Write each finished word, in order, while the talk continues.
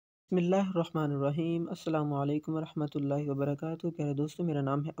बिस्मिल्लाहिर्रहमानिर्रहीम अस्सलामु अलैकुम वरहमतुल्लाहि वबरकातुहू। प्यारे दोस्तों, मेरा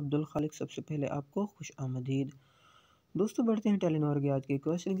नाम है अब्दुल खालिक। सबसे पहले आपको खुश आमदीद। दोस्तों, बढ़ते हैं टेलीनॉर की आज के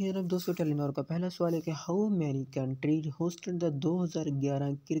क्वेश्चन की तरफ। दोस्तों, टेलीनॉर का पहला सवाल है कि how many countries hosted the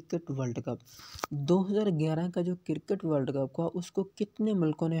 2011 cricket world cup. 2011 का जो क्रिकेट वर्ल्ड कप हुआ उसको कितने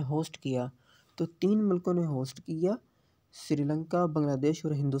मुल्कों ने होस्ट किया? तो 3 मुल्कों ने होस्ट किया, श्रीलंका, बांग्लादेश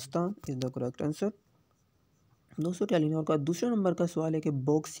और Hindustan is the correct answer. दोस्तों, टेलीनॉर का दूसरा नंबर का सवाल है कि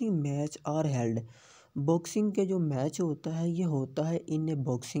boxing match are held. Boxing के जो मैच होता है ये होता है इन ए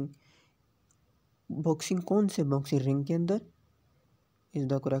बॉक्सिंग। बॉक्सिंग कौन से बॉक्सिंग रिंग के अंदर इज़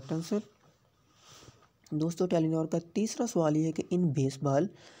द करेक्ट आंसर। दोस्तों, टेलीनॉर का तीसरा सवाल ये है कि इन baseball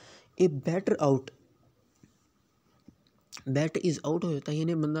A batter out, bat is out हो जाता है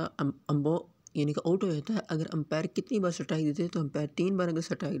यानी बंदा अम्बो यानी कि आउट हो जाता है अगर अंपायर कितनी बार स्ट्राइक देते हैं। तो अंपायर 3 बार अगर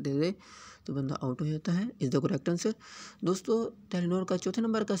स्ट्राइक दे दे तो बंदा आउट हो जाता है इज़ द करेक्ट आंसर। दोस्तों, टेलीनॉर का चौथे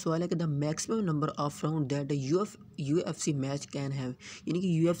नंबर का सवाल है कि the maximum number of round that UFC match can have. यानी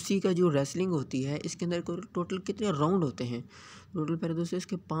कि यूएफसी का जो रेसलिंग होती है इसके अंदर टोटल कितने राउंड होते हैं? टोटल प्यारे दोस्तों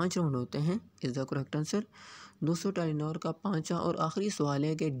इसके 5 राउंड होते हैं इज़ द करेक्ट आंसर। दोस्तों, टेलीनॉर का पांचवा और आखिरी सवाल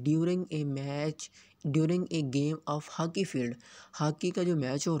है कि during a game of hockey field, hockey का जो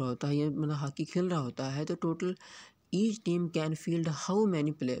मैच हो रहा होता है ये मतलब हॉकी खेल रहा होता है तो total each team can field how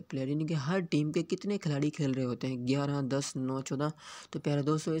many player यानी कि हर टीम के कितने खिलाड़ी खेल रहे होते हैं? 11, 10, 9, 14। तो प्यारे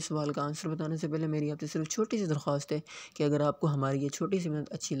दोस्तों, इस सवाल का आंसर बताने से पहले मेरी आपसे सिर्फ छोटी सी दरख्वास्त है कि अगर आपको हमारी ये छोटी सी मेहनत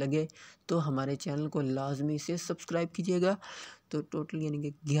अच्छी लगे तो हमारे चैनल को लाजमी से सब्सक्राइब कीजिएगा। तो टोटल यानी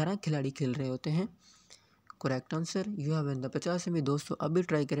कि 11 खिलाड़ी खेल रहे होते हैं। Correct answer you have in the 50 MB. दोस्तों, अब भी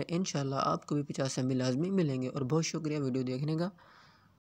ट्राई करें, इंशाल्लाह आपको भी 50 एमबी लाजमी मिलेंगे। और बहुत शुक्रिया वीडियो देखने का।